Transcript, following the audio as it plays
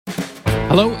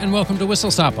Hello and welcome to Whistle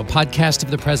Stop, a podcast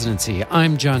of the presidency.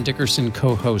 I'm John Dickerson,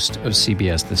 co-host of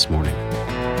CBS This Morning.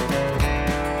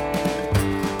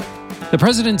 The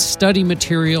president's study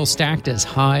material stacked as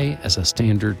high as a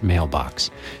standard mailbox,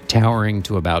 towering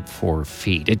to about 4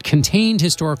 feet. It contained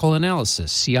historical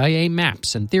analysis, CIA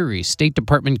maps and theories, State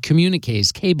Department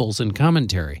communiques, cables, and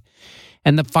commentary,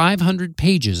 and the 500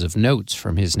 pages of notes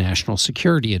from his national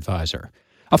security advisor,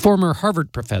 a former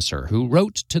Harvard professor who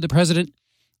wrote to the president,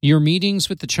 "Your meetings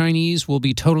with the Chinese will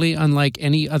be totally unlike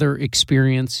any other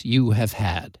experience you have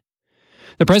had."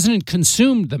 The president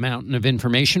consumed the mountain of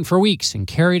information for weeks and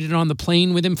carried it on the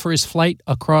plane with him for his flight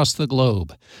across the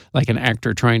globe, like an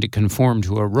actor trying to conform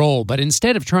to a role. But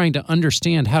instead of trying to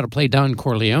understand how to play Don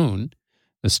Corleone,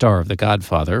 the star of The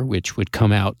Godfather, which would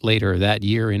come out later that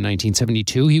year in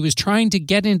 1972, he was trying to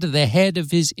get into the head of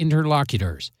his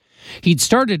interlocutors. He'd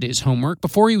started his homework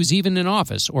before he was even in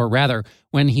office, or rather,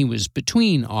 when he was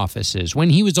between offices,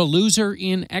 when he was a loser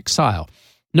in exile.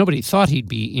 Nobody thought he'd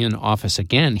be in office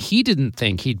again. He didn't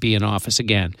think he'd be in office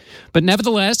again. But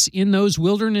nevertheless, in those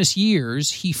wilderness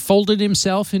years, he folded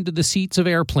himself into the seats of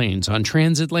airplanes on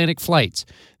transatlantic flights,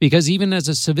 because even as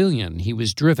a civilian, he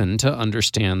was driven to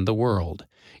understand the world.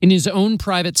 In his own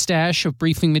private stash of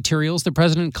briefing materials, the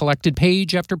president collected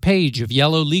page after page of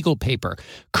yellow legal paper,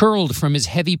 curled from his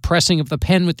heavy pressing of the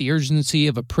pen with the urgency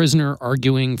of a prisoner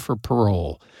arguing for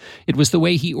parole. It was the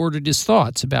way he ordered his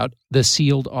thoughts about the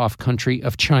sealed-off country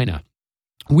of China.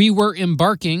 "We were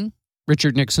embarking,"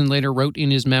 Richard Nixon later wrote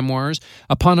in his memoirs,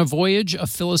 "upon a voyage of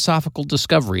philosophical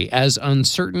discovery as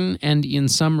uncertain and in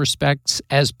some respects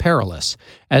as perilous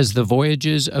as the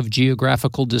voyages of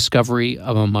geographical discovery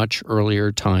of a much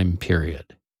earlier time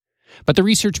period." But the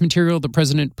research material the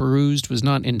president perused was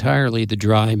not entirely the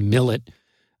dry millet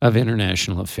of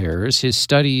international affairs. His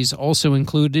studies also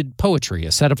included poetry,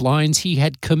 a set of lines he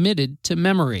had committed to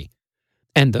memory.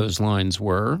 And those lines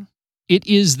were, "It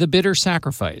is the bitter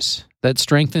sacrifice that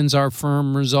strengthens our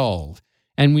firm resolve,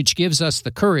 and which gives us the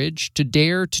courage to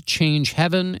dare to change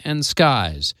heaven and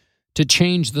skies, to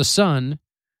change the sun,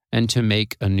 and to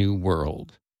make a new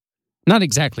world." Not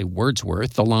exactly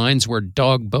Wordsworth. The lines were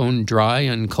dog-bone dry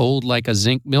and cold like a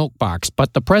zinc milk box,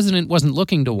 but the president wasn't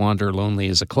looking to wander lonely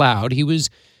as a cloud. He was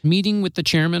meeting with the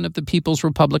chairman of the People's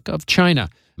Republic of China,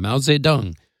 Mao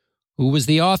Zedong, who was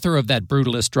the author of that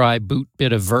brutalist dry boot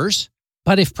bit of verse.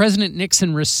 But if President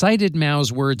Nixon recited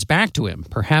Mao's words back to him,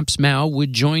 perhaps Mao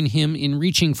would join him in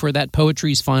reaching for that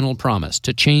poetry's final promise,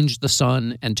 to change the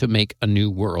sun and to make a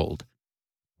new world.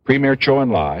 Premier Zhou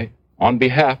Enlai, on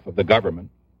behalf of the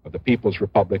government of the People's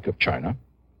Republic of China,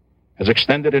 has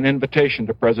extended an invitation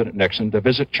to President Nixon to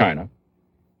visit China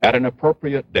at an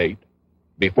appropriate date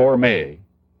before May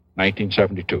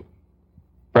 1972.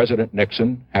 President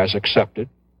Nixon has accepted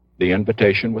the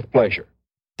invitation with pleasure.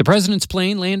 The president's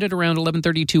plane landed around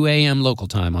 11:32 a.m. local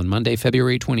time on Monday,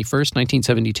 February 21st,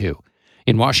 1972.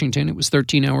 In Washington, it was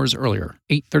 13 hours earlier,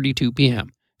 8:32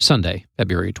 p.m., Sunday,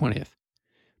 February 20th.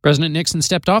 President Nixon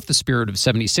stepped off the Spirit of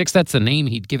 76, that's the name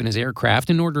he'd given his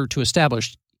aircraft, in order to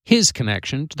establish his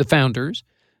connection to the founders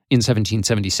in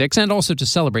 1776 and also to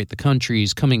celebrate the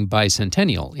country's coming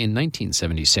bicentennial in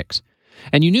 1976.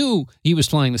 And you knew he was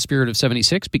flying the Spirit of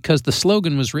 76 because the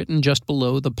slogan was written just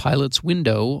below the pilot's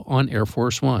window on Air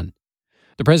Force One.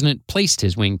 The president placed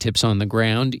his wingtips on the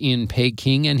ground in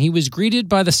Peking, and he was greeted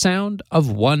by the sound of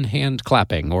one hand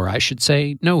clapping, or I should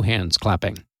say, no hands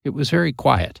clapping. It was very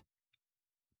quiet.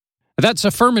 "That's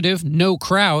affirmative, no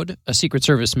crowd," a Secret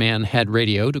Service man had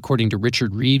radioed, according to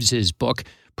Richard Reeves's book,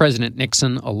 President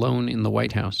Nixon Alone in the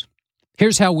White House.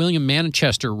 Here's how William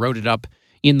Manchester wrote it up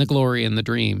in The Glory and the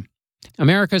Dream.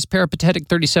 America's peripatetic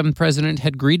 37th president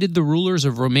had greeted the rulers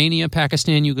of Romania,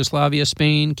 Pakistan, Yugoslavia,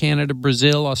 Spain, Canada,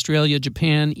 Brazil, Australia,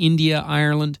 Japan, India,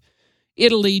 Ireland,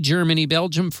 Italy, Germany,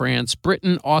 Belgium, France,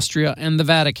 Britain, Austria, and the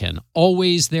Vatican.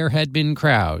 Always there had been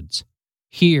crowds.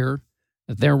 Here,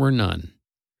 there were none.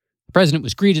 The president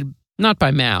was greeted not by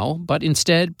Mao, but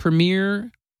instead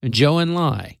Premier Zhou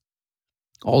Enlai.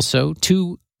 Also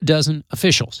 24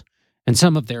 officials and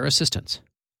some of their assistants,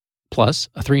 plus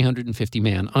a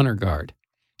 350-man honor guard.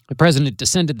 The president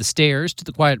descended the stairs to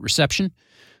the quiet reception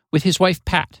with his wife,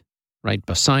 Pat. Right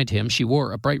beside him, she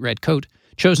wore a bright red coat,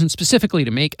 chosen specifically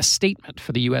to make a statement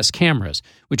for the U.S. cameras,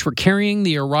 which were carrying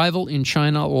the arrival in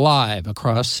China live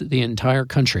across the entire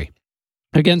country.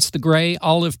 Against the gray,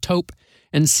 olive taupe,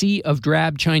 and sea of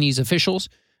drab Chinese officials,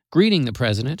 greeting the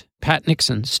president, Pat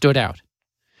Nixon stood out.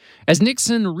 As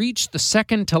Nixon reached the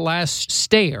second-to-last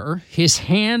stair, his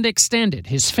hand extended,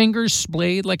 his fingers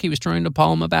splayed like he was trying to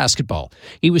palm a basketball.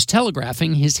 He was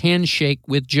telegraphing his handshake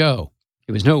with Joe.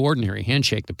 It was no ordinary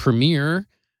handshake. The premier,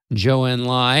 Zhou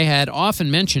Enlai had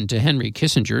often mentioned to Henry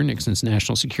Kissinger, Nixon's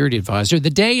national security advisor, the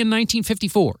day in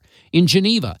 1954 in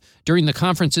Geneva during the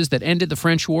conferences that ended the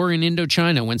French War in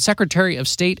Indochina when Secretary of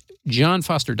State John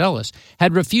Foster Dulles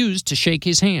had refused to shake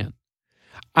his hand.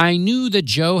 I knew that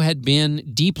Zhou had been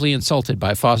deeply insulted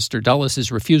by Foster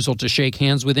Dulles' refusal to shake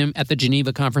hands with him at the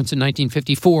Geneva Conference in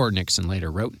 1954, Nixon later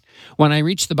wrote. When I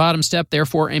reached the bottom step,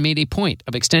 therefore, I made a point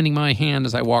of extending my hand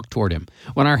as I walked toward him.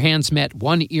 When our hands met,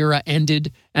 one era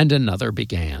ended and another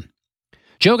began.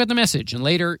 Zhou got the message and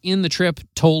later in the trip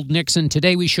told Nixon,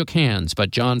 today we shook hands,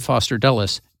 but John Foster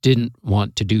Dulles didn't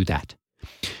want to do that.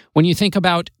 When you think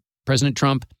about President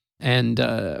Trump and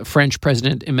French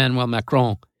President Emmanuel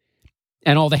Macron,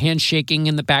 and all the handshaking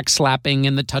and the backslapping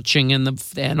and the touching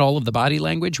and all of the body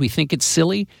language, we think it's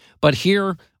silly. But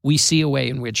here we see a way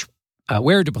in which,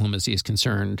 where diplomacy is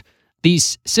concerned,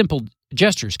 these simple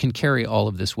gestures can carry all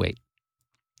of this weight.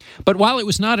 But while it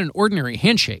was not an ordinary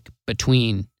handshake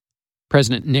between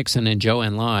President Nixon and Zhou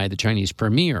Enlai, the Chinese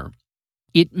premier,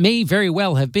 it may very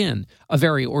well have been a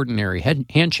very ordinary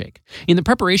handshake. In the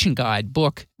preparation guide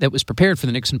book that was prepared for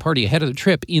the Nixon party ahead of the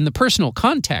trip, in the personal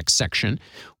context section,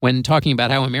 when talking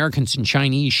about how Americans and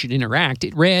Chinese should interact,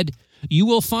 it read, "You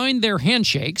will find their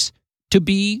handshakes to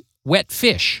be wet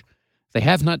fish. They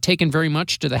have not taken very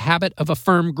much to the habit of a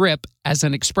firm grip as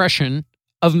an expression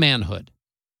of manhood."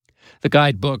 The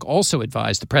guidebook also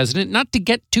advised the president not to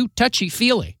get too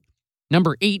touchy-feely.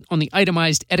 Number 8 on the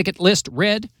itemized etiquette list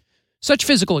read, "Such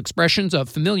physical expressions of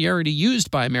familiarity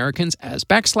used by Americans as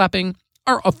backslapping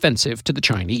are offensive to the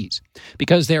Chinese.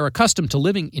 Because they are accustomed to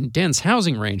living in dense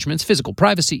housing arrangements, physical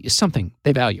privacy is something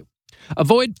they value.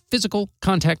 Avoid physical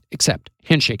contact except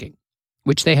handshaking,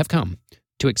 which they have come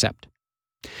to accept."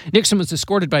 Nixon was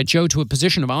escorted by Zhou to a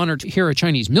position of honor to hear a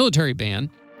Chinese military band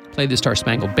play the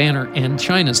Star-Spangled Banner and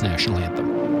China's national anthem.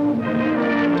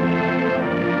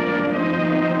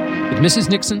 With Mrs.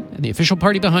 Nixon and the official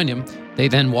party behind him, they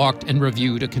then walked and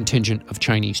reviewed a contingent of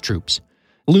Chinese troops.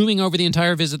 Looming over the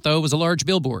entire visit, though, was a large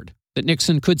billboard that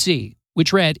Nixon could see,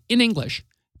 which read, in English,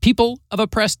 "People of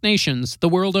oppressed nations the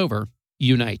world over,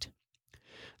 unite."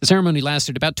 The ceremony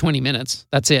lasted about 20 minutes.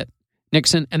 That's it.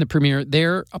 Nixon and the premier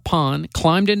thereupon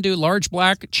climbed into large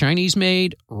black,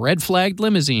 Chinese-made, red-flagged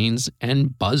limousines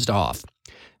and buzzed off.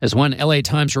 As one LA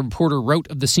Times reporter wrote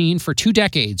of the scene, for 2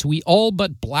 decades, we all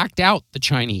but blacked out the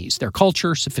Chinese, their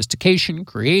culture, sophistication,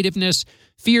 creativeness,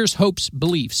 fears, hopes,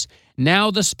 beliefs. Now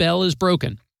the spell is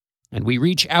broken, and we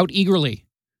reach out eagerly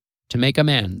to make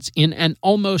amends in an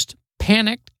almost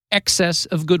panicked excess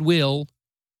of goodwill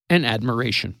and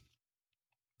admiration.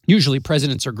 Usually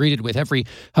presidents are greeted with every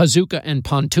hazooka and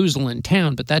pontoozle in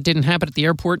town, but that didn't happen at the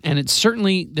airport, and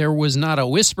there was not a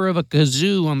whisper of a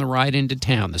kazoo on the ride into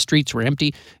town. The streets were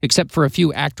empty, except for a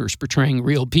few actors portraying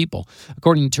real people.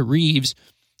 According to Reeves,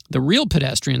 the real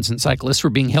pedestrians and cyclists were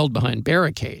being held behind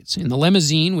barricades. In the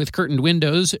limousine with curtained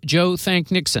windows, Zhou thanked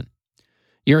Nixon.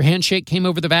 "Your handshake came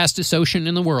over the vastest ocean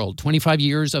in the world, 25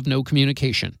 years of no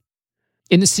communication."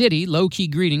 In the city, low-key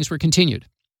greetings were continued.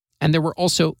 And there were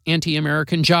also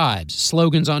anti-American jibes,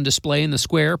 slogans on display in the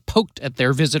square poked at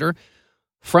their visitor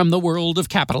from the world of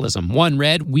capitalism. One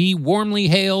read, "We warmly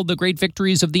hail the great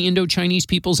victories of the Indo-Chinese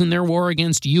peoples in their war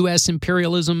against U.S.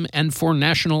 imperialism and for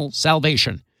national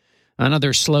salvation."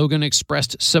 Another slogan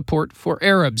expressed support for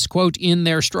Arabs, quote, "in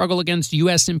their struggle against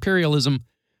U.S. imperialism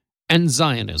and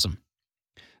Zionism."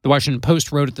 The Washington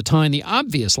Post wrote at the time, "The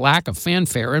obvious lack of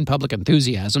fanfare and public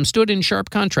enthusiasm stood in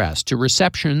sharp contrast to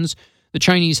receptions the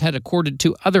Chinese had accorded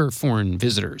to other foreign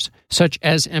visitors, such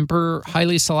as Emperor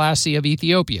Haile Selassie of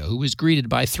Ethiopia, who was greeted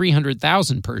by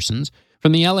 300,000 persons.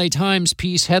 From the LA Times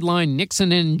piece headline,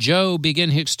 "Nixon and Zhou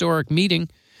begin historic meeting."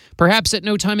 Perhaps at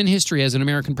no time in history has an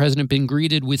American president been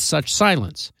greeted with such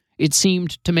silence. It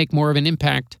seemed to make more of an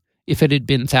impact if it had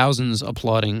been thousands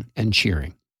applauding and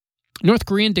cheering. North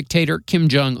Korean dictator Kim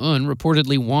Jong-un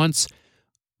reportedly wants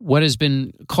what has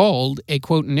been called a,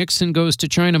 quote, Nixon goes to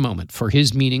China moment for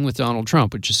his meeting with Donald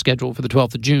Trump, which is scheduled for the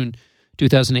 12th of June,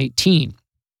 2018.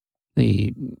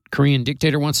 The Korean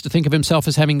dictator wants to think of himself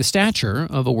as having the stature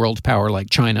of a world power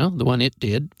like China, the one it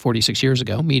did 46 years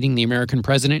ago, meeting the American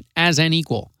president as an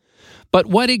equal. But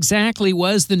what exactly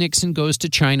was the Nixon goes to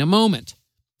China moment?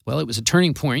 Well, it was a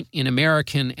turning point in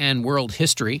American and world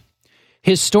history.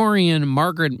 Historian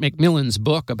Margaret Macmillan's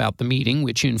book about the meeting,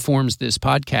 which informs this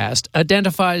podcast,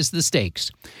 identifies the stakes.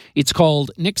 It's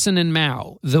called Nixon and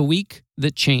Mao, the Week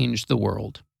That Changed the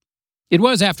World. It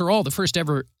was, after all, the first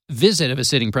ever visit of a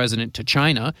sitting president to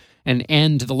China and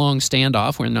end the long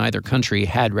standoff where neither country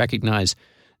had recognized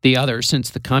The other,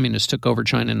 since the communists took over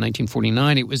China in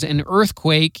 1949, it was an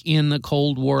earthquake in the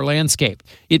Cold War landscape.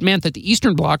 It meant that the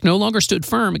Eastern Bloc no longer stood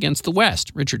firm against the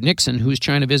West. Richard Nixon, whose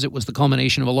China visit was the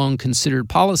culmination of a long-considered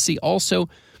policy, also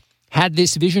had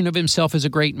this vision of himself as a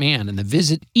great man, and the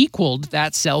visit equaled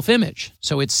that self-image.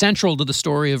 So it's central to the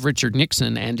story of Richard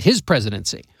Nixon and his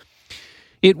presidency.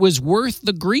 It was worth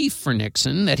the grief for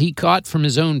Nixon that he caught from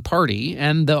his own party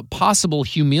and the possible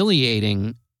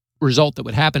humiliating result that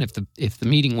would happen if the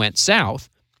meeting went south.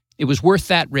 It was worth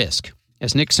that risk.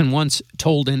 As Nixon once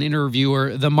told an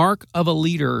interviewer, the mark of a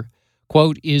leader,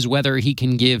 quote, is whether he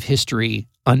can give history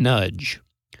a nudge.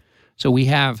 So we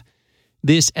have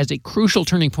this as a crucial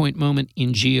turning point moment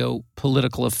in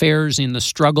geopolitical affairs in the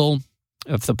struggle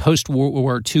of the post-World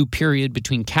War II period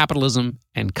between capitalism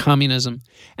and communism.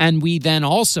 And we then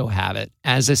also have it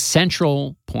as a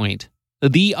central point,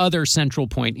 the other central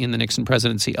point in the Nixon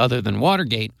presidency other than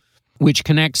Watergate, which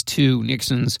connects to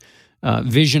Nixon's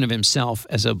vision of himself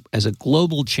as a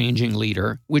global changing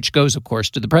leader, which goes, of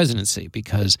course, to the presidency,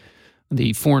 because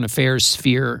the foreign affairs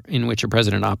sphere in which a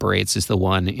president operates is the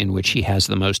one in which he has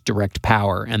the most direct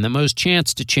power and the most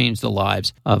chance to change the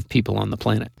lives of people on the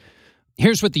planet.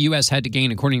 Here's what the U.S. had to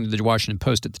gain, according to the Washington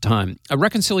Post at the time. A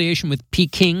reconciliation with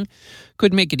Peking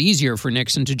could make it easier for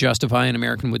Nixon to justify an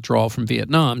American withdrawal from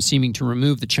Vietnam, seeming to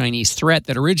remove the Chinese threat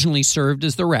that originally served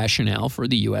as the rationale for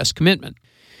the U.S. commitment.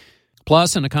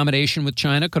 Plus, an accommodation with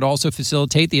China could also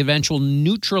facilitate the eventual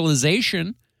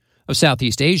neutralization of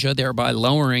Southeast Asia, thereby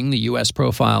lowering the U.S.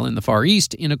 profile in the Far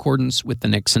East in accordance with the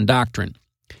Nixon doctrine.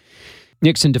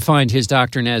 Nixon defined his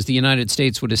doctrine as the United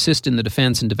States would assist in the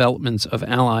defense and developments of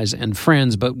allies and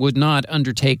friends, but would not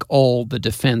undertake all the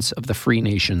defense of the free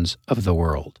nations of the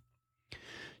world.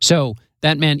 So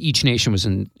that meant each nation was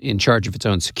in charge of its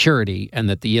own security, and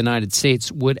that the United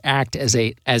States would act as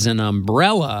an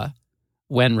umbrella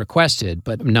when requested,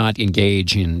 but not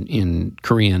engage in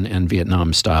Korean and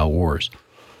Vietnam-style wars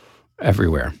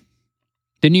everywhere.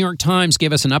 The New York Times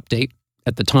gave us an update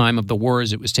at the time of the war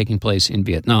as it was taking place in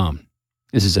Vietnam.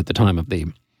 This is at the time of the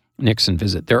Nixon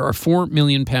visit. There are 4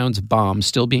 million pounds of bombs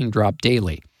still being dropped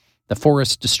daily. The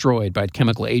forests destroyed by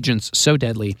chemical agents so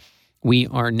deadly, we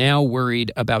are now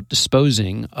worried about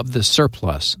disposing of the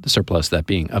surplus that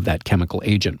being of that chemical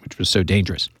agent, which was so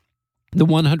dangerous. The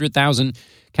 100,000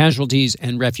 casualties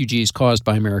and refugees caused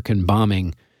by American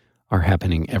bombing are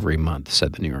happening every month,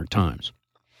 said the New York Times.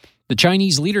 The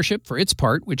Chinese leadership, for its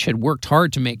part, which had worked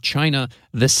hard to make China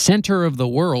the center of the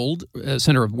world,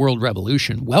 center of world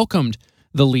revolution, welcomed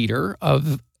the leader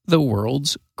of the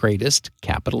world's greatest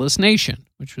capitalist nation,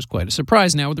 which was quite a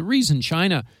surprise. Now, the reason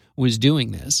China was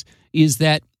doing this is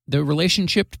that the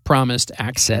relationship promised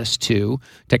access to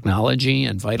technology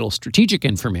and vital strategic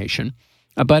information,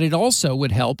 but it also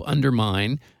would help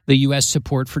undermine the U.S.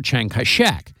 support for Chiang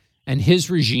Kai-shek and his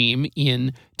regime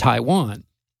in Taiwan.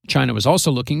 China was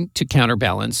also looking to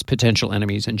counterbalance potential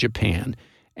enemies in Japan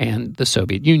and the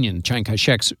Soviet Union. Chiang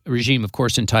Kai-shek's regime, of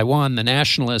course, in Taiwan, the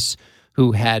nationalists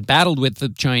who had battled with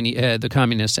the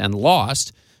communists and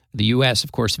lost. The U.S.,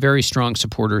 of course, very strong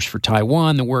supporters for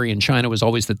Taiwan. The worry in China was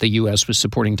always that the U.S. was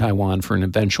supporting Taiwan for an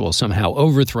eventual somehow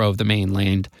overthrow of the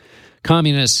mainland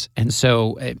communists. And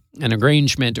so an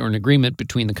arrangement or an agreement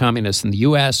between the communists and the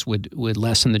U.S. would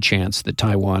lessen the chance that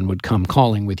Taiwan would come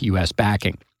calling with U.S.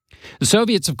 backing. The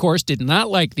Soviets, of course, did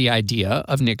not like the idea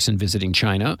of Nixon visiting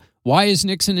China. Why is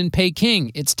Nixon in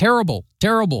Peking? It's terrible,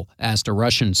 terrible, asked a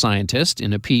Russian scientist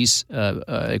in a piece,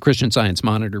 a Christian Science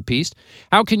Monitor piece.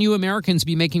 How can you Americans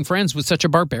be making friends with such a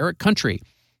barbaric country?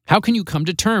 How can you come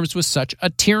to terms with such a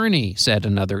tyranny, said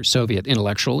another Soviet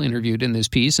intellectual interviewed in this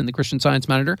piece in the Christian Science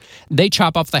Monitor. They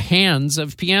chop off the hands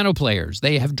of piano players.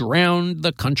 They have drowned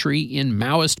the country in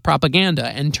Maoist propaganda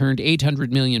and turned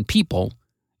 800 million people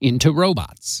into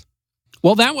robots.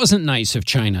 Well, that wasn't nice of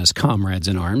China's comrades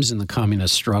in arms in the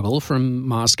communist struggle from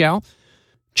Moscow.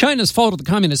 China's fall to the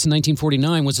communists in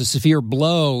 1949 was a severe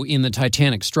blow in the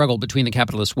titanic struggle between the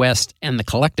capitalist West and the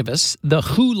collectivists. The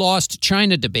who lost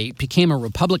China debate became a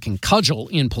Republican cudgel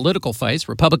in political fights,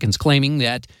 Republicans claiming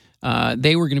that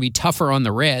they were going to be tougher on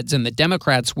the Reds and the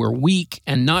Democrats were weak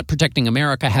and not protecting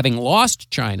America, having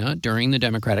lost China during the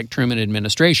Democratic Truman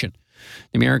administration.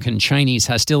 The American-Chinese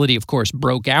hostility, of course,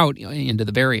 broke out into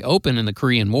the very open in the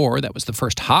Korean War. That was the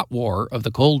first hot war of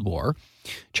the Cold War.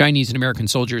 Chinese and American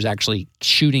soldiers actually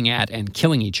shooting at and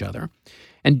killing each other.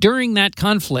 And during that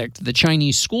conflict, the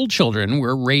Chinese school children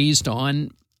were raised on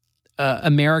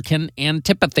American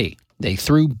antipathy. They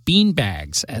threw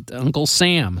beanbags at Uncle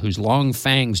Sam, whose long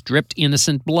fangs dripped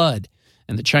innocent blood.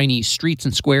 And the Chinese streets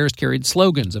and squares carried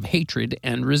slogans of hatred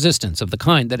and resistance of the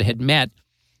kind that had met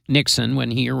Nixon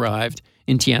when he arrived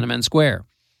in Tiananmen Square.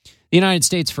 The United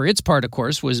States, for its part, of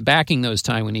course, was backing those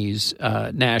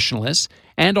Taiwanese nationalists.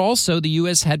 And also the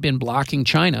U.S. had been blocking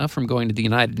China from going to the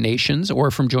United Nations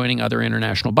or from joining other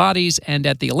international bodies. And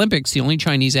at the Olympics, the only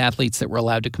Chinese athletes that were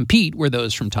allowed to compete were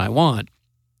those from Taiwan.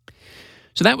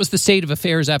 So that was the state of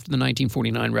affairs after the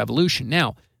 1949 revolution.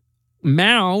 Now,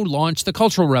 Mao launched the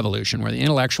Cultural Revolution, where the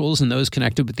intellectuals and those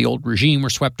connected with the old regime were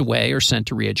swept away or sent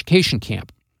to re-education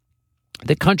camp.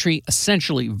 The country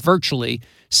essentially, virtually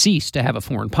ceased to have a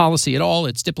foreign policy at all.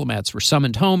 Its diplomats were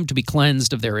summoned home to be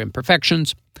cleansed of their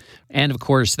imperfections. And, of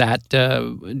course, that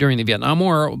during the Vietnam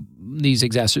War, these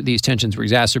tensions were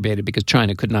exacerbated because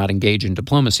China could not engage in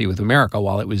diplomacy with America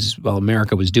while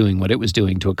America was doing what it was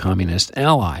doing to a communist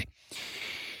ally.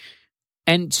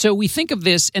 And so we think of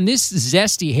this, and this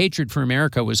zesty hatred for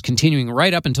America was continuing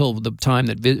right up until the time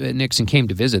that Nixon came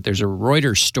to visit. There's a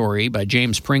Reuters story by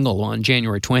James Pringle on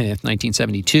January 20th,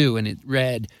 1972, and it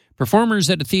read, "Performers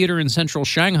at a theater in central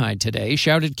Shanghai today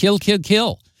shouted 'kill, kill,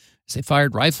 kill' as they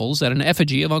fired rifles at an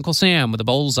effigy of Uncle Sam with a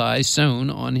bullseye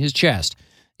sewn on his chest.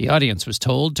 The audience was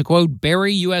told to, quote,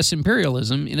 bury U.S.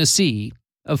 imperialism in a sea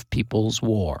of people's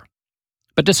war."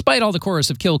 But despite all the chorus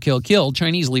of kill, kill, kill,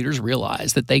 Chinese leaders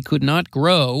realized that they could not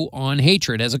grow on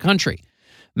hatred as a country.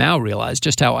 Mao realized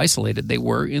just how isolated they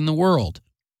were in the world.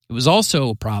 It was also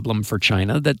a problem for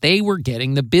China that they were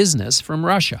getting the business from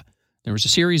Russia. There was a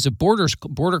series of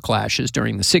border clashes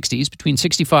during the 60s. Between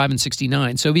 65 and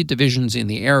 69, Soviet divisions in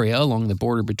the area along the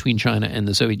border between China and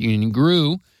the Soviet Union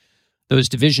grew. Those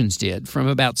divisions did from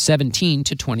about 17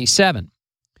 to 27.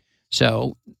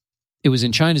 So it was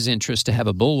in China's interest to have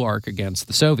a bulwark against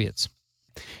the Soviets.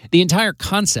 The entire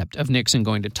concept of Nixon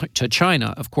going to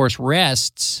China, of course,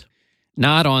 rests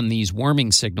not on these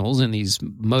warming signals and these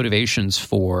motivations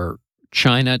for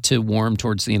China to warm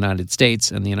towards the United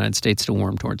States and the United States to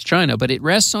warm towards China, but it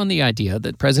rests on the idea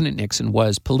that President Nixon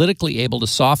was politically able to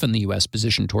soften the U.S.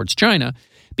 position towards China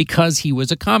because he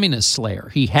was a communist slayer.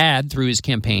 He had, through his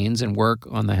campaigns and work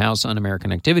on the House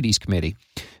Un-American Activities Committee,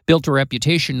 built a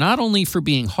reputation not only for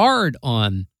being hard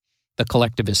on the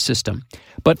collectivist system,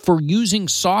 but for using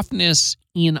softness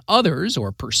in others,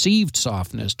 or perceived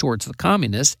softness towards the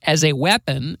communists, as a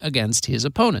weapon against his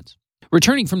opponents.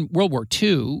 Returning from World War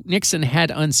II, Nixon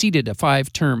had unseated a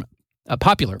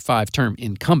popular five-term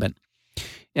incumbent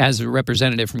as a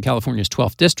representative from California's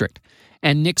 12th District.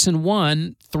 And Nixon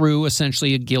won through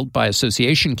essentially a guilt by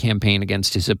association campaign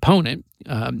against his opponent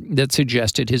that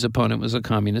suggested his opponent was a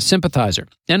communist sympathizer.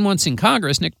 Then once in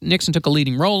Congress, Nixon took a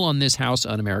leading role on this House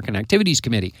Un-American Activities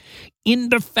Committee,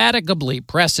 indefatigably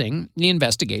pressing the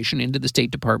investigation into the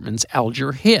State Department's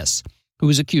Alger Hiss, who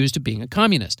was accused of being a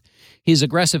communist. His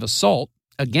aggressive assault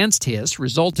against Hiss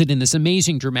resulted in this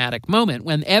amazing dramatic moment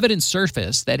when evidence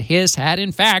surfaced that Hiss had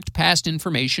in fact passed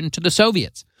information to the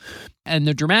Soviets. And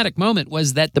the dramatic moment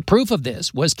was that the proof of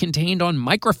this was contained on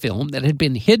microfilm that had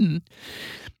been hidden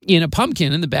in a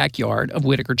pumpkin in the backyard of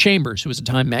Whittaker Chambers, who was a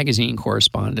Time magazine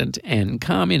correspondent and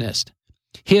communist.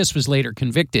 Hiss was later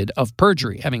convicted of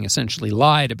perjury, having essentially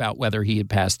lied about whether he had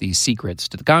passed these secrets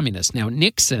to the communists. Now,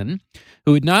 Nixon,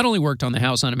 who had not only worked on the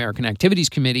House Un-American Activities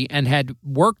Committee and had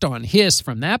worked on Hiss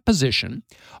from that position,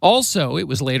 also, it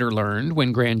was later learned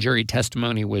when grand jury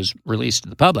testimony was released to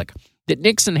the public, that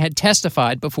Nixon had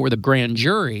testified before the grand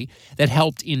jury that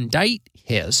helped indict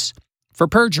Hiss for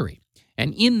perjury.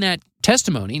 And in that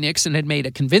testimony, Nixon had made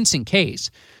a convincing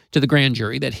case to the grand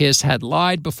jury that Hiss had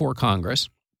lied before Congress.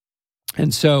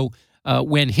 And so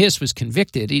when Hiss was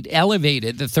convicted, it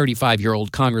elevated the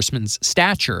 35-year-old congressman's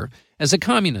stature as a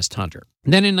communist hunter.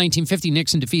 Then in 1950,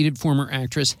 Nixon defeated former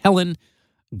actress Helen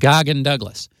Goggin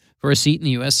Douglas for a seat in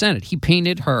the U.S. Senate. He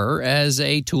painted her as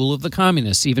a tool of the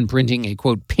communists, even printing a,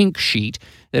 quote, pink sheet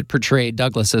that portrayed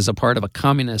Douglas as a part of a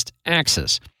communist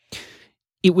axis.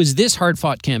 It was this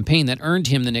hard-fought campaign that earned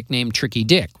him the nickname Tricky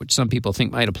Dick, which some people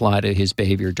think might apply to his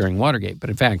behavior during Watergate. But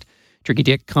in fact, Tricky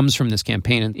Dick comes from this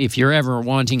campaign. And if you're ever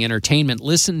wanting entertainment,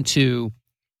 listen to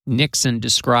Nixon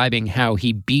describing how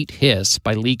he beat Hiss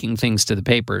by leaking things to the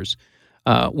papers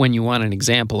when you want an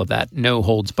example of that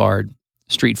no-holds-barred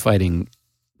street-fighting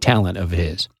talent of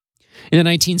his. In the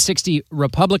 1960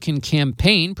 Republican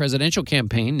presidential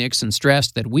campaign, Nixon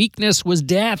stressed that weakness was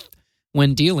death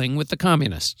when dealing with the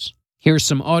communists. Here's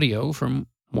some audio from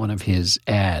one of his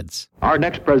ads. Our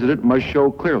next president must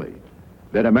show clearly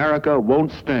that America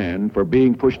won't stand for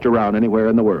being pushed around anywhere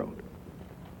in the world.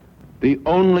 The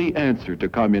only answer to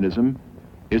communism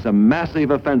is a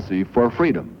massive offensive for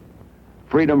freedom.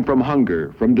 Freedom from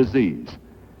hunger, from disease,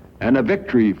 and a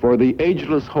victory for the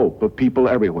ageless hope of people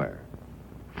everywhere.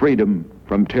 Freedom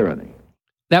from tyranny.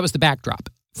 That was the backdrop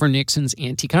for Nixon's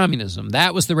anti-communism.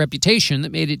 That was the reputation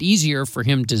that made it easier for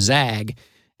him to zag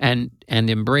and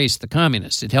embrace the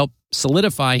communists. It helped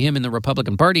solidify him in the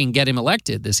Republican Party and get him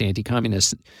elected, this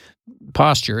anti-communist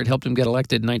posture. It helped him get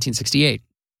elected in 1968.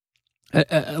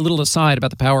 A little aside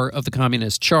about the power of the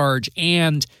communist charge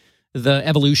and the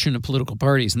evolution of political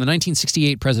parties. In the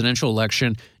 1968 presidential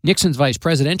election, Nixon's vice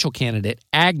presidential candidate,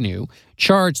 Agnew,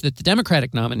 charged that the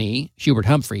Democratic nominee, Hubert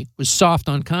Humphrey, was soft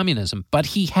on communism. But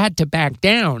he had to back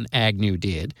down, Agnew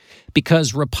did,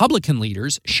 because Republican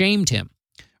leaders shamed him.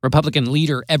 Republican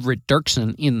leader Everett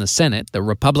Dirksen in the Senate, the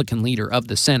Republican leader of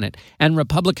the Senate, and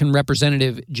Republican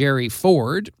Representative Gerald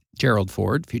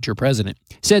Ford, future president,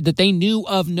 said that they knew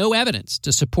of no evidence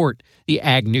to support the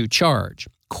Agnew charge.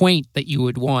 Quaint that you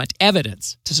would want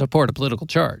evidence to support a political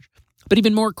charge. But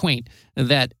even more quaint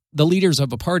that the leaders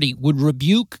of a party would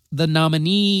rebuke the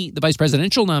nominee, the vice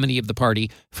presidential nominee of the party,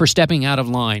 for stepping out of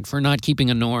line, for not keeping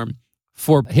a norm,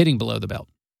 for hitting below the belt.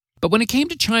 But when it came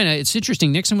to China, it's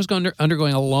interesting. Nixon was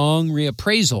undergoing a long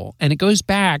reappraisal, and it goes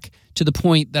back to the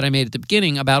point that I made at the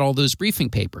beginning about all those briefing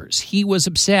papers. He was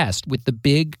obsessed with the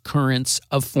big currents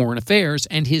of foreign affairs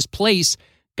and his place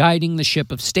guiding the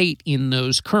ship of state in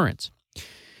those currents.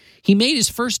 He made his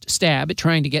first stab at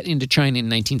trying to get into China in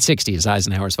 1960 as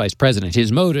Eisenhower's vice president.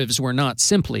 His motives were not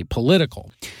simply political.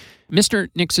 Mr.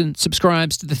 Nixon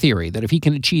subscribes to the theory that if he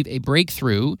can achieve a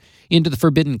breakthrough into the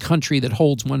forbidden country that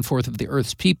holds 1/4 of the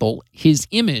Earth's people, his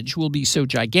image will be so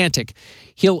gigantic,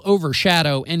 he'll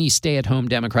overshadow any stay-at-home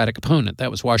Democratic opponent.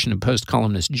 That was Washington Post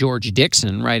columnist George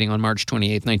Dixon writing on March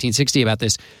 28, 1960, about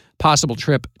this possible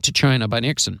trip to China by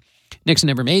Nixon. Nixon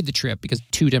never made the trip because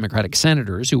 2 Democratic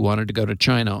senators who wanted to go to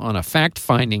China on a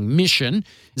fact-finding mission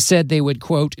said they would,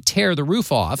 quote, tear the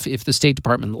roof off if the State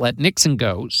Department let Nixon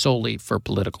go solely for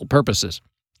political purposes.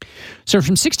 So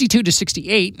from 62 to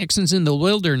 68, Nixon's in the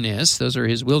wilderness. Those are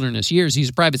his wilderness years. He's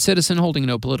a private citizen holding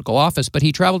no political office, but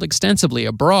he traveled extensively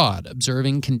abroad,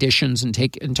 observing conditions and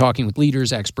talking with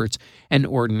leaders, experts, and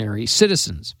ordinary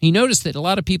citizens. He noticed that a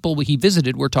lot of people he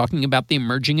visited were talking about the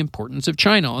emerging importance of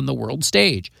China on the world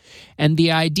stage. And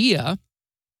the idea,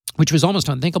 which was almost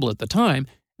unthinkable at the time,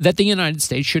 that the United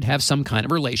States should have some kind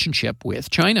of relationship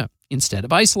with China instead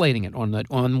of isolating it.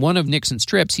 On one of Nixon's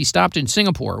trips, he stopped in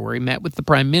Singapore where he met with the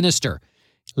Prime Minister,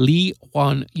 Lee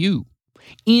Kuan Yew.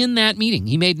 In that meeting,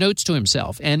 he made notes to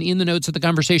himself, and in the notes of the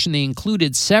conversation, they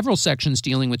included several sections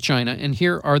dealing with China, and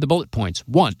here are the bullet points.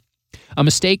 1, a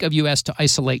mistake of U.S. to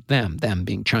isolate them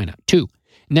being China. 2,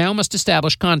 now must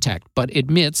establish contact, but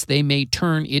admits they may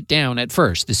turn it down at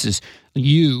first. This is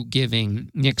Yew giving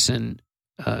Nixon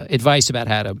advice about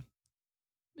how to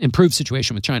improve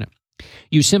situation with China.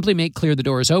 You simply make clear the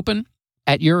door is open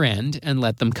at your end and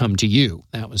let them come to you.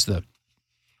 That was the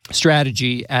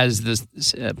strategy as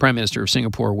the Prime Minister of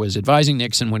Singapore was advising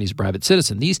Nixon when he's a private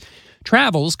citizen. These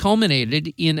travels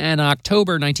culminated in an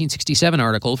October 1967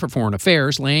 article for Foreign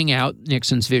Affairs laying out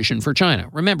Nixon's vision for China.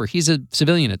 Remember, he's a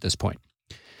civilian at this point.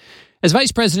 As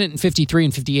vice president in 53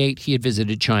 and 58, he had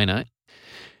visited China.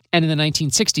 And in the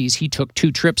 1960s, he took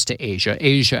 2 trips to Asia.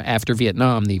 Asia after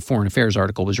Vietnam, the Foreign Affairs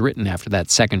article was written after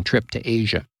that second trip to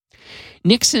Asia.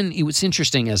 Nixon, it was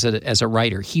interesting as a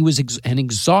writer. He was an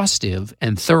exhaustive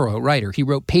and thorough writer. He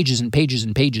wrote pages and pages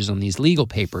and pages on these legal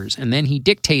papers, and then he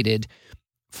dictated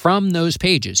from those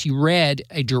pages. He read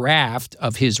a draft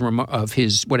of his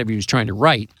whatever he was trying to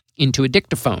write into a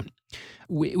dictaphone,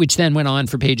 which then went on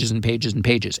for pages and pages and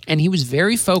pages. And he was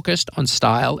very focused on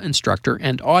style and structure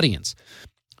and audience.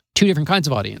 2 different kinds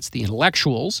of audience, the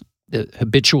intellectuals, the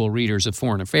habitual readers of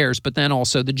Foreign Affairs, but then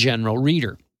also the general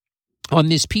reader. On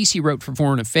this piece he wrote for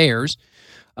Foreign Affairs,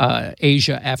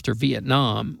 Asia after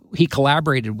Vietnam, he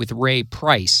collaborated with Ray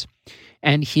Price.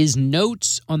 And his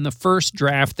notes on the first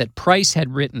draft that Price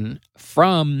had written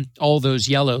from all those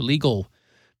yellow legal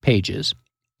pages,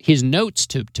 his notes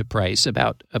to Price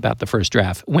about the first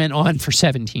draft went on for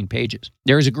 17 pages.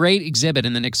 There is a great exhibit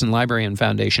in the Nixon Library and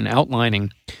Foundation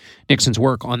outlining Nixon's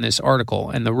work on this article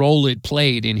and the role it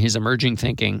played in his emerging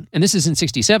thinking. And this is in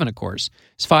 67, of course.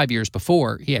 It's 5 years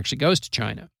before he actually goes to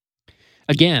China.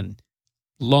 Again,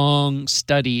 long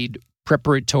studied,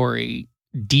 preparatory,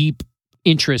 deep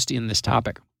interest in this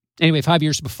topic. Anyway, 5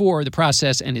 years before the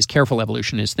process and his careful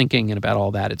evolution, his thinking and about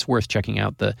all that, it's worth checking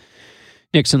out the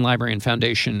Nixon Library and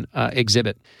Foundation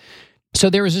exhibit. So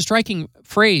there was a striking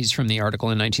phrase from the article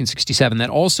in 1967 that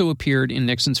also appeared in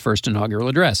Nixon's first inaugural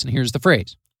address. And here's the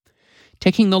phrase.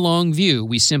 Taking the long view,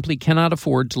 we simply cannot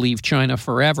afford to leave China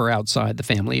forever outside the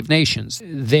family of nations,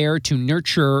 there to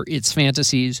nurture its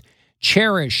fantasies,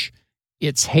 cherish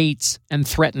its hates, and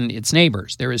threaten its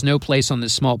neighbors. There is no place on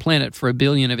this small planet for 1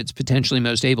 billion of its potentially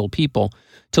most able people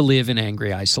to live in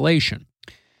angry isolation.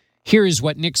 Here is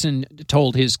what Nixon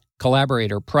told his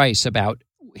collaborator Price about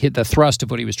hit the thrust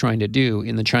of what he was trying to do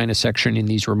in the China section in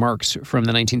these remarks from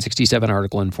the 1967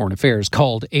 article in Foreign Affairs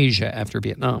called Asia After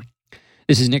Vietnam.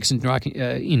 This is Nixon talking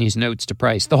in his notes to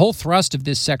Price. The whole thrust of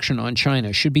this section on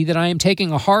China should be that I am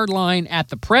taking a hard line at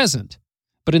the present,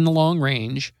 but in the long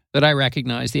range, that I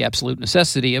recognize the absolute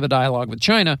necessity of a dialogue with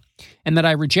China, and that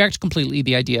I reject completely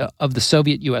the idea of the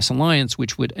Soviet-U.S. alliance,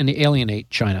 which would alienate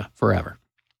China forever.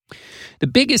 The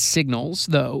biggest signals,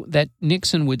 though, that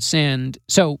Nixon would send...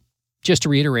 So, just to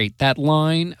reiterate, that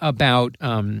line about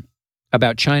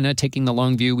China taking the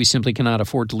long view, we simply cannot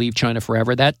afford to leave China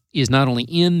forever, that is not only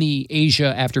in the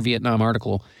Asia After Vietnam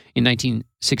article in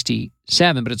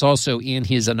 1967, but it's also in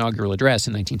his inaugural address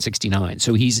in 1969.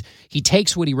 So he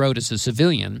takes what he wrote as a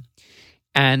civilian,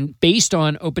 and based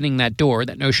on opening that door,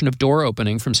 that notion of door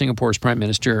opening from Singapore's Prime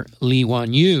Minister Lee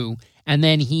Kuan Yew, and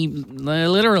then he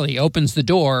literally opens the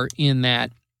door in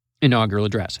that inaugural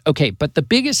address. Okay, but the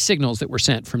biggest signals that were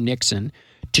sent from Nixon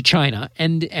to China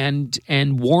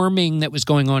and warming that was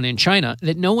going on in China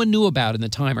that no one knew about in the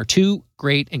time are two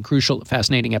great and crucial,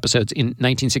 fascinating episodes in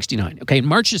 1969. Okay, in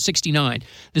March of 69,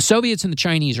 the Soviets and the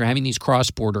Chinese are having these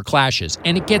cross-border clashes,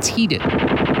 and it gets heated.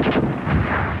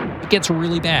 It gets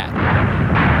really bad.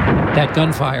 That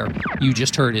gunfire you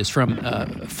just heard is from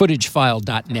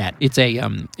footagefile.net. It's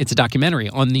a documentary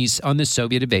on this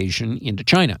Soviet invasion into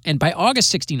China. And by August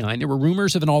 69, there were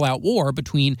rumors of an all-out war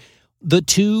between the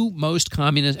two most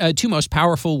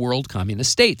powerful world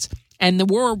communist states. And the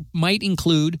war might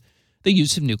include the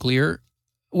use of nuclear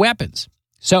weapons.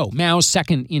 So Mao's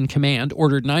second in command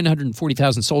ordered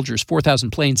 940,000 soldiers,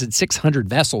 4,000 planes, and 600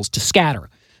 vessels to scatter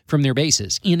from their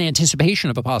bases in anticipation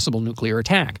of a possible nuclear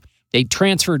attack. They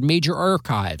transferred major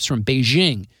archives from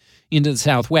Beijing into the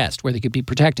southwest where they could be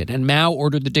protected. And Mao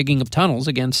ordered the digging of tunnels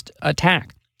against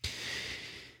attack.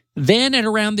 Then at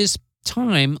around this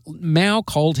time, Mao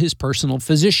called his personal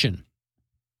physician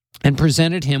and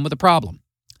presented him with a problem.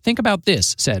 Think about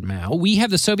this, said Mao. We have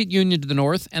the Soviet Union to the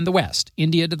north and the west,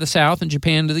 India to the south and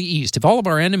Japan to the east. If all of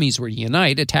our enemies were to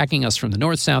unite, attacking us from the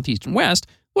north, south, east, and west,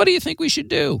 what do you think we should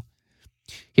do?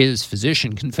 His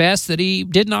physician confessed that he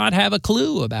did not have a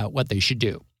clue about what they should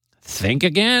do. Think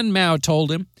again, Mao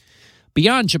told him.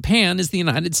 Beyond Japan is the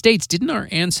United States. Didn't our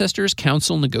ancestors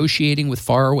counsel negotiating with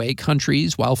faraway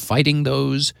countries while fighting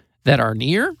those that are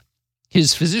near?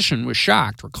 His physician was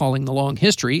shocked, recalling the long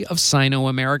history of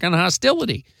Sino-American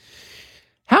hostility.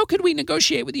 How could we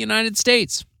negotiate with the United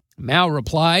States? Mao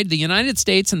replied, the United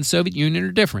States and the Soviet Union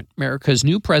are different. America's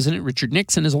new president, Richard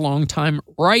Nixon, is a longtime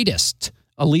rightist,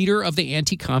 a leader of the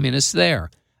anti-communists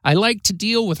there. I like to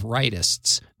deal with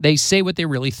rightists. They say what they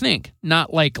really think,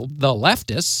 not like the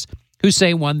leftists who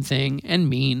say one thing and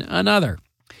mean another.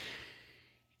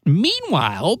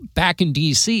 Meanwhile, back in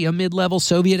D.C., a mid-level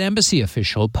Soviet embassy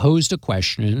official posed a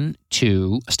question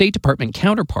to a State Department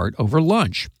counterpart over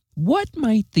lunch. What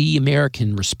might the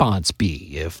American response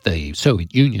be if the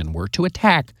Soviet Union were to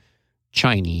attack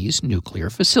Chinese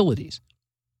nuclear facilities?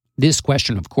 This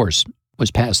question, of course, was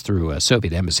passed through a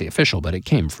Soviet embassy official, but it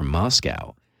came from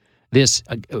Moscow. This,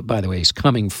 by the way, is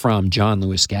coming from John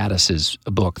Lewis Gaddis's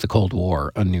book, The Cold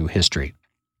War, A New History.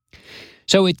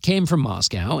 So it came from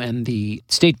Moscow, and the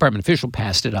State Department official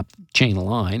passed it up the chain of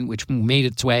line, which made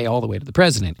its way all the way to the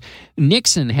president.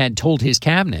 Nixon had told his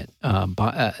cabinet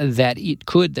that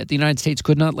the United States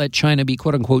could not let China be,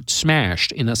 quote unquote,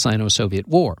 smashed in a Sino-Soviet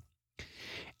war.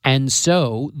 And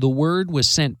so the word was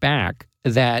sent back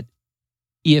that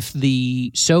if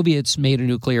the Soviets made a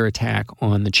nuclear attack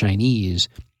on the Chinese,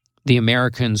 the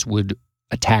Americans would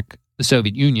attack the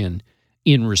Soviet Union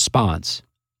in response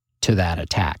to that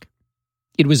attack.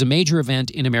 It was a major event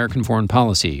in American foreign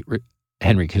policy,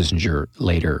 Henry Kissinger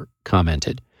later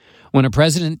commented, when a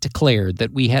president declared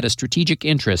that we had a strategic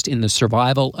interest in the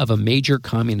survival of a major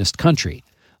communist country,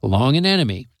 long an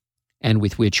enemy, and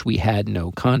with which we had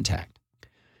no contact.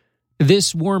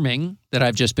 This warming that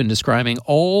I've just been describing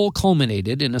all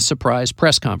culminated in a surprise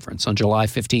press conference on July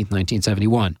 15,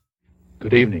 1971.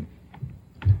 Good evening.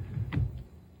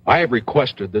 I have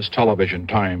requested this television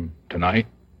time tonight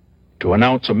to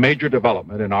announce a major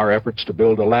development in our efforts to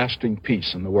build a lasting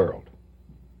peace in the world.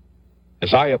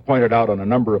 As I have pointed out on a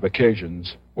number of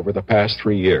occasions over the past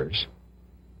 3 years,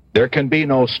 there can be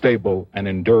no stable and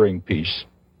enduring peace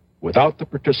without the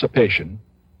participation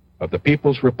of the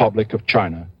People's Republic of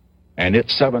China and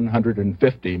its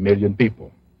 750 million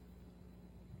people.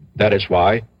 That is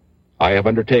why I have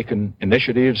undertaken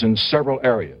initiatives in several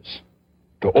areas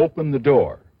to open the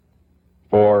door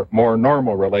for more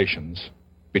normal relations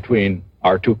between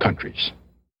our two countries.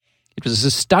 It was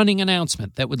a stunning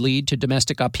announcement that would lead to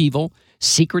domestic upheaval,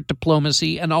 secret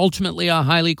diplomacy, and ultimately a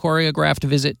highly choreographed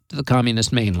visit to the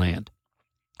communist mainland.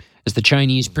 As the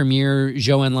Chinese premier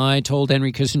Zhou Enlai told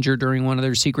Henry Kissinger during one of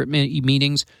their secret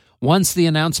meetings, once the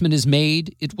announcement is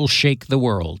made, it will shake the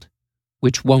world,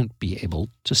 which won't be able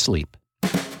to sleep.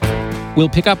 We'll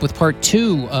pick up with part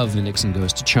 2 of the Nixon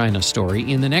Goes to China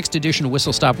story in the next edition of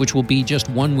Whistle Stop, which will be just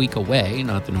 1 week away,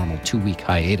 not the normal 2-week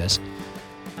hiatus.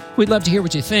 We'd love to hear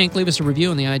what you think. Leave us a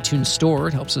review on the iTunes Store.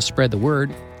 It helps us spread the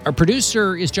word. Our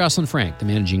producer is Jocelyn Frank. The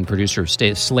managing producer of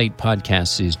Slate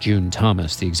Podcasts is June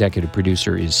Thomas. The executive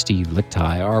producer is Steve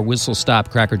Lichtai. Our Whistle Stop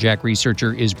Crackerjack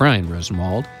researcher is Brian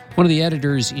Rosenwald, one of the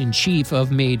editors-in-chief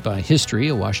of Made by History,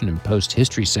 a Washington Post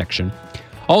history section.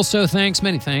 Also,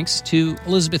 many thanks to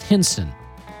Elizabeth Hinson,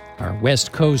 our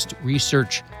West Coast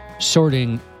research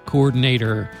sorting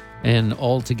coordinator, and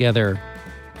altogether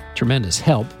tremendous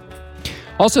help.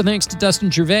 Also, thanks to Dustin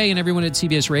Gervais and everyone at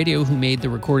CBS Radio who made the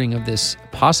recording of this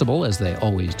possible, as they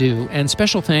always do. And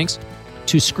special thanks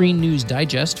to Screen News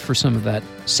Digest for some of that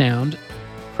sound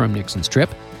from Nixon's trip.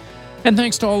 And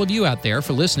thanks to all of you out there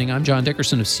for listening. I'm John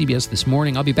Dickerson of CBS This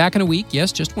Morning. I'll be back in a week,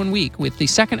 yes, just 1 week, with the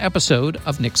second episode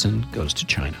of Nixon Goes to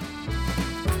China.